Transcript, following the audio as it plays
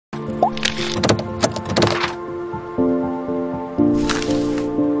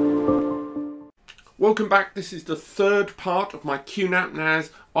Welcome back. This is the third part of my QNAP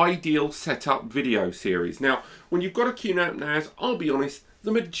NAS ideal setup video series. Now, when you've got a QNAP NAS, I'll be honest,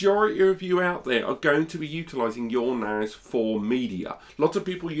 the majority of you out there are going to be utilizing your NAS for media. Lots of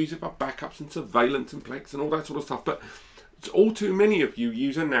people use it for backups and surveillance and Plex and all that sort of stuff, but all too many of you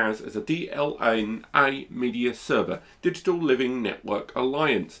use a NAS as a DLNA media server, Digital Living Network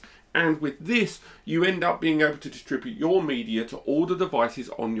Alliance. And with this, you end up being able to distribute your media to all the devices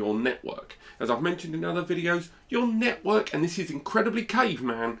on your network. As I've mentioned in other videos, your network, and this is incredibly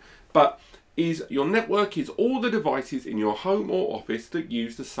caveman, but your network is all the devices in your home or office that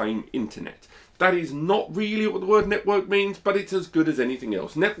use the same internet. That is not really what the word network means, but it's as good as anything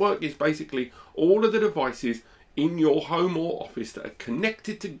else. Network is basically all of the devices in your home or office that are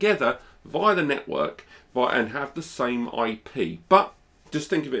connected together via the network and have the same IP. But just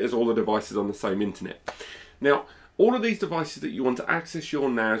think of it as all the devices on the same internet. Now, all of these devices that you want to access your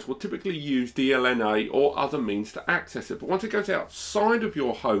NAS will typically use DLNA or other means to access it. But once it goes outside of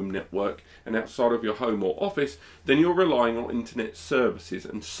your home network and outside of your home or office, then you're relying on internet services.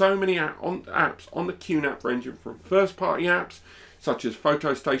 And so many apps on the QNAP, ranging from first-party apps such as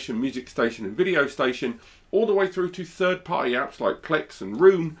Photo Station, Music Station and Video Station, all the way through to third-party apps like Plex and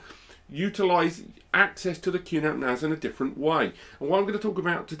Room, utilize access to the QNAP NAS in a different way. And what I'm going to talk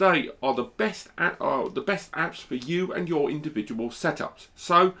about today are the best apps for you and your individual setups.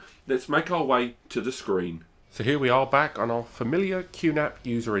 So let's make our way to the screen. So here we are back on our familiar QNAP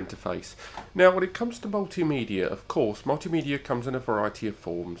user interface. Now when it comes to multimedia, of course, multimedia comes in a variety of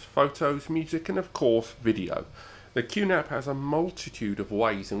forms: photos, music and of course video. The QNAP has a multitude of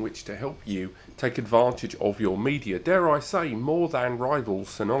ways in which to help you take advantage of your media, dare I say, more than rivals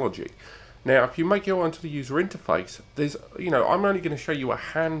Synology. Now, if you make your way onto the user interface, I'm only going to show you a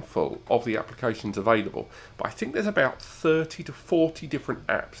handful of the applications available, but I think there's about 30 to 40 different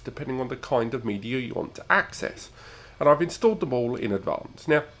apps depending on the kind of media you want to access. And I've installed them all in advance.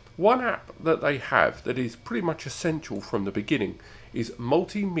 Now, one app that they have that is pretty much essential from the beginning is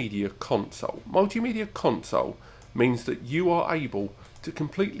Multimedia Console. Multimedia Console means that you are able to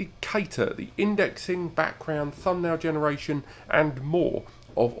completely cater the indexing, background, thumbnail generation and more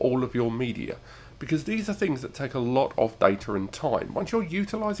of all of your media, because these are things that take a lot of data and time. Once you're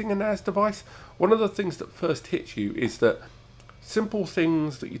utilizing a NAS device, one of the things that first hits you is that simple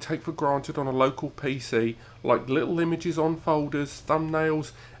things that you take for granted on a local PC, like little images on folders,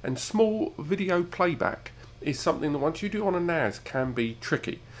 thumbnails and small video playback, is something that once you do on a NAS can be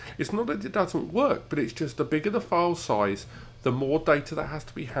tricky. It's not that it doesn't work, but it's just the bigger the file size, the more data that has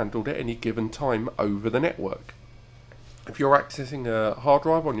to be handled at any given time over the network. If you're accessing a hard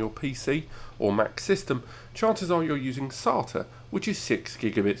drive on your PC or Mac system, chances are you're using SATA, which is 6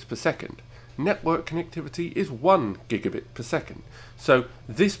 gigabits per second. Network connectivity is 1 gigabit per second. So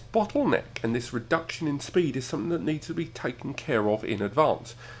this bottleneck and this reduction in speed is something that needs to be taken care of in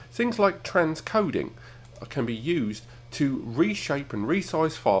advance. Things like transcoding can be used to reshape and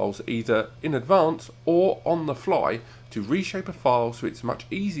resize files either in advance or on the fly to reshape a file so it's much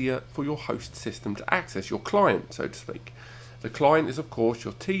easier for your host system to access, your client, so to speak. The client is of course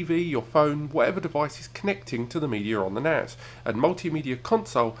your TV, your phone, whatever device is connecting to the media on the NAS. And Multimedia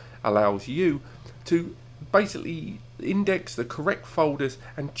Console allows you to basically index the correct folders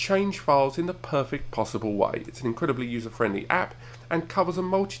and change files in the perfect possible way. It's an incredibly user-friendly app and covers a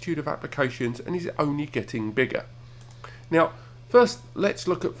multitude of applications and is only getting bigger. Now, first let's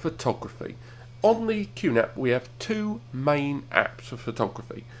look at photography. On the QNAP we have two main apps for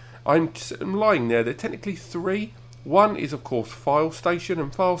photography. I'm lying there, they're technically three. One is of course File Station,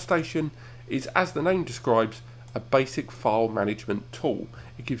 and File Station is, as the name describes, a basic file management tool.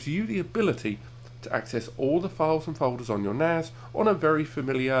 It gives you the ability to access all the files and folders on your NAS on a very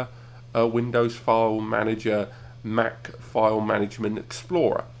familiar Windows File Manager, Mac File Management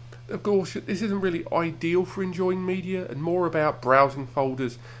Explorer. Of course, this isn't really ideal for enjoying media and more about browsing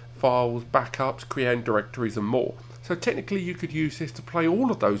folders, files, backups, creating directories and more. So technically you could use this to play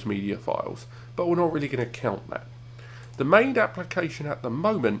all of those media files, but we're not really going to count that. The main application at the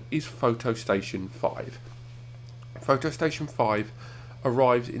moment is Photo Station 5. Photo Station 5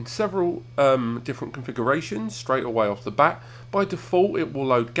 arrives in several different configurations straight away off the bat. By default it will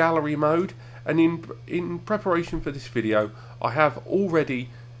load gallery mode, and in preparation for this video I have already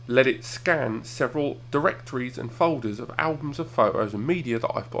let it scan several directories and folders of albums of photos and media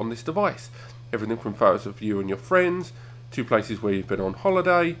that I've put on this device. Everything from photos of you and your friends, to places where you've been on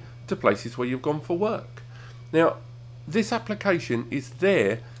holiday, to places where you've gone for work. Now, this application is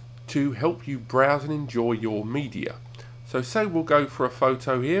there to help you browse and enjoy your media. So say we'll go for a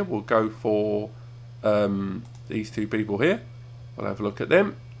photo here, we'll go for these two people here. We'll have a look at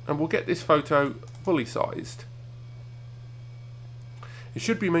them and we'll get this photo fully sized. It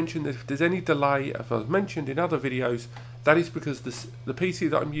should be mentioned that if there's any delay, as I've mentioned in other videos, that is because the PC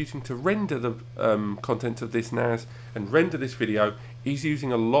that I'm using to render the content of this NAS and render this video is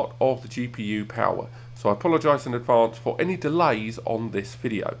using a lot of the GPU power. So I apologise in advance for any delays on this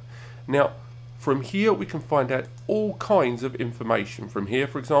video. Now, from here we can find out all kinds of information. From here,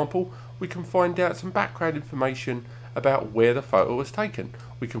 for example, we can find out some background information about where the photo was taken.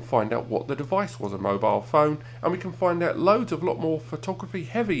 We can find out what the device was, a mobile phone, and we can find out loads of lot more photography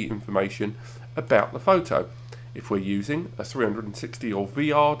heavy information about the photo. If we're using a 360 or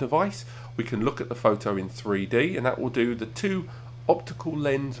VR device, we can look at the photo in 3D, and that will do the 2 optical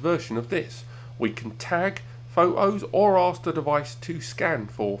lens version of this. We can tag photos or ask the device to scan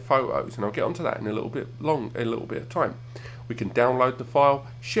for photos, and I'll get onto that in a little bit of time. We can download the file,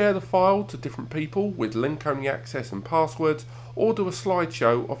 share the file to different people with link-only access and passwords, or do a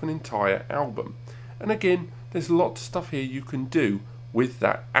slideshow of an entire album. And again, there's lots of stuff here you can do with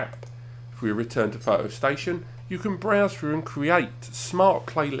that app. If we return to Photo Station, you can browse through and create smart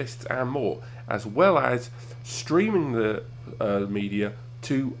playlists and more, as well as streaming the media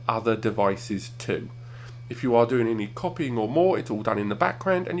to other devices too. If you are doing any copying or more, it's all done in the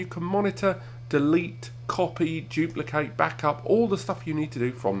background, and you can monitor, delete, copy, duplicate, backup, all the stuff you need to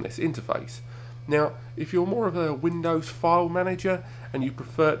do from this interface. Now, if you're more of a Windows file manager and you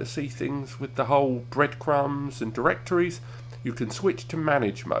prefer to see things with the whole breadcrumbs and directories, you can switch to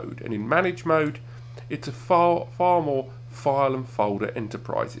manage mode. And in manage mode, it's a far more file and folder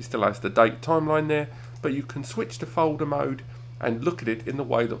enterprise. It still has the date timeline there, but you can switch to folder mode and look at it in the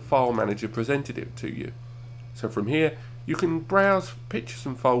way that File Manager presented it to you. So from here, you can browse pictures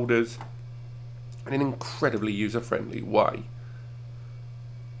and folders in an incredibly user-friendly way.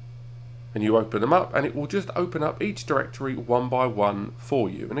 And you open them up, and it will just open up each directory one by one for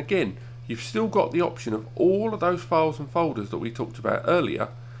you. And again, you've still got the option of all of those files and folders that we talked about earlier,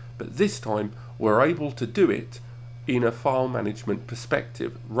 but this time we're able to do it in a file management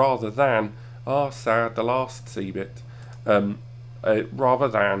perspective rather than, sad, the last C bit, rather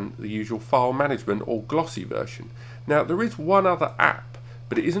than the usual file management or glossy version. Now, there is one other app,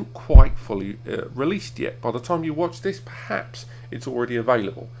 but it isn't quite fully released yet. By the time you watch this, perhaps it's already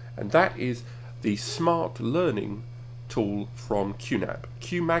available, and that is the Smart Learning tool from QNAP.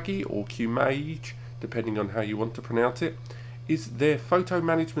 QMAGI or QMage, depending on how you want to pronounce it, is their photo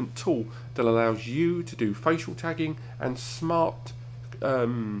management tool that allows you to do facial tagging and smart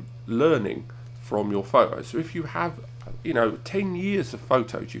learning from your photos. So if you have 10 years of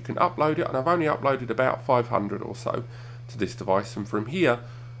photos, you can upload it, and I've only uploaded about 500 or so to this device, and from here,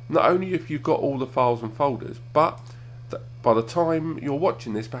 not only have you got all the files and folders, but by the time you're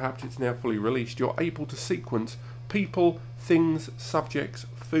watching this, perhaps it's now fully released, you're able to sequence people, things, subjects,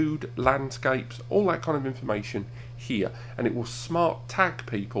 food, landscapes, all that kind of information here, and it will smart tag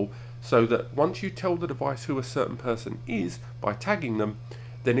people so that once you tell the device who a certain person is by tagging them,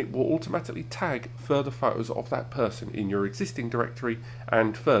 then it will automatically tag further photos of that person in your existing directory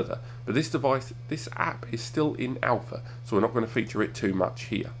and further. But this app is still in alpha, so we're not going to feature it too much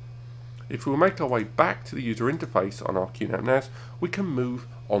here. If we'll make our way back to the user interface on our QNAP NAS, we can move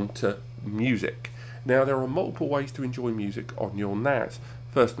on to music. Now, there are multiple ways to enjoy music on your NAS.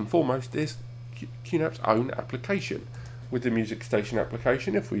 First and foremost is QNAP's own application. With the Music Station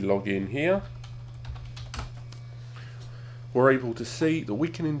application, if we log in here, we're able to see that we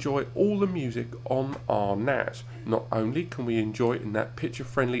can enjoy all the music on our NAS. Not only can we enjoy it in that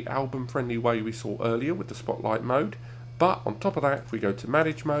picture-friendly, album-friendly way we saw earlier with the Spotlight mode, but on top of that, if we go to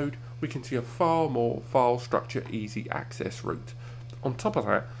Manage mode, we can see a far more file structure easy access route. On top of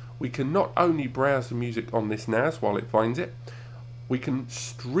that, we can not only browse the music on this NAS while it finds it, we can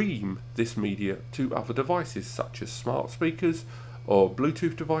stream this media to other devices such as smart speakers or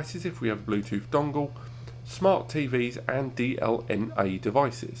Bluetooth devices if we have a Bluetooth dongle, smart TVs and DLNA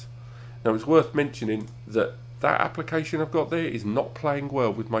devices. Now, it's worth mentioning that that application I've got there is not playing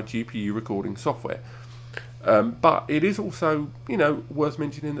well with my GPU recording software. But it is also, worth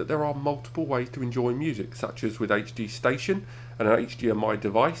mentioning that there are multiple ways to enjoy music, such as with HD Station and an HDMI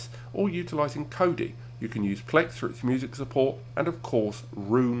device, or utilising Kodi. You can use Plex for its music support, and of course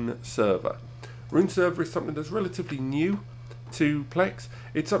Rune Server. Rune Server is something that's relatively new to Plex.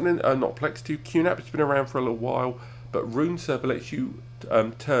 It's something, not Plex, to QNAP. It's been around for a little while, but Rune Server lets you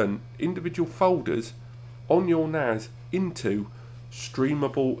turn individual folders on your NAS into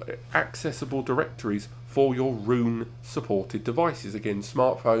streamable, accessible directories for your Rune supported devices. Again,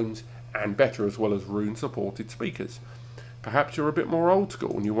 smartphones and better, as well as Rune supported speakers. Perhaps you're a bit more old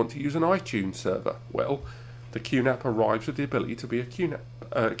school and you want to use an iTunes server. Well, The QNAP arrives with the ability to be a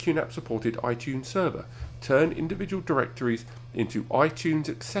QNAP supported iTunes server. Turn individual directories into iTunes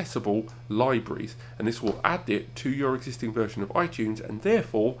accessible libraries, and this will add it to your existing version of iTunes, and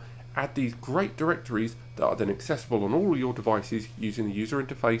therefore add these great directories that are then accessible on all of your devices using the user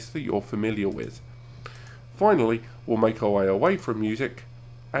interface that you're familiar with. Finally, we'll make our way away from music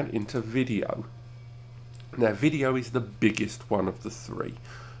and into video. Now, video is the biggest one of the three.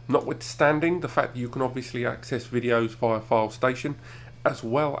 Notwithstanding the fact that you can obviously access videos via FileStation, as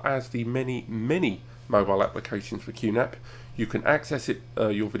well as the many mobile applications for QNAP, you can access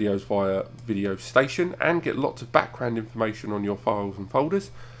your videos via Video Station and get lots of background information on your files and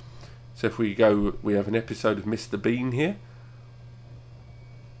folders. So if we have an episode of Mr. Bean here,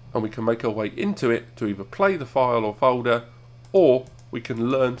 and we can make our way into it to either play the file or folder, or we can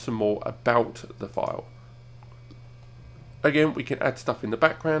learn some more about the file. Again, we can add stuff in the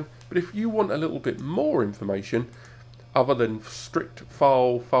background, but if you want a little bit more information, other than strict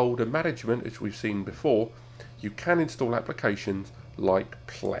file folder management, as we've seen before, you can install applications like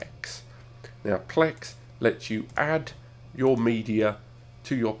Plex. Now, Plex lets you add your media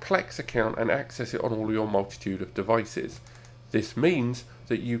to your Plex account and access it on all your multitude of devices. This means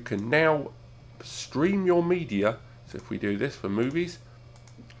that you can now stream your media. So if we do this for movies,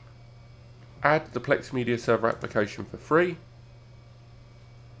 add the Plex Media Server application for free,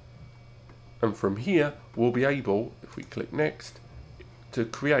 and from here we'll be able, if we click next, to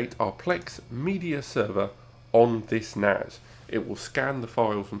create our Plex Media Server on this NAS. It will scan the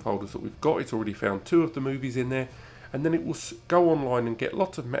files and folders that we've got. It's already found 2 of the movies in there, and then it will go online and get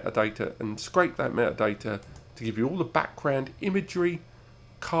lots of metadata and scrape that metadata to give you all the background imagery,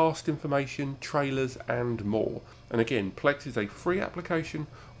 cast information, trailers and more. And again, Plex is a free application,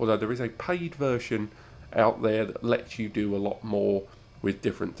 although there is a paid version out there that lets you do a lot more with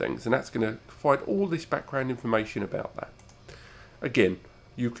different things, and that's going to provide all this background information about that. Again,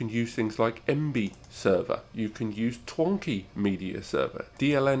 you can use things like MB Server, you can use Twonky Media Server,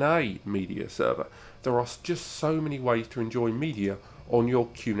 DLNA Media Server. There are just so many ways to enjoy media on your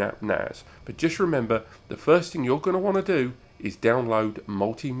QNAP NAS. But just remember, the first thing you're going to want to do is download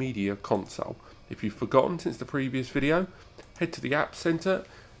Multimedia Console. If you've forgotten since the previous video, head to the App Center,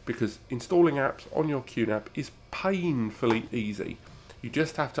 because installing apps on your QNAP is painfully easy. You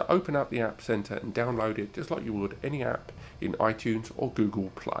just have to open up the App Center and download it just like you would any app in iTunes or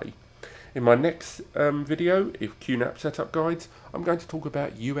Google Play. In my next video, if QNAP setup guides, I'm going to talk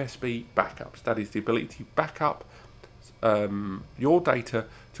about USB backups. That is the ability to back up your data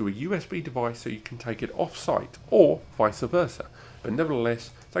to a USB device so you can take it off-site, or vice versa. But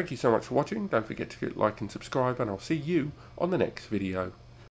nevertheless, thank you so much for watching. Don't forget to like and subscribe, and I'll see you on the next video.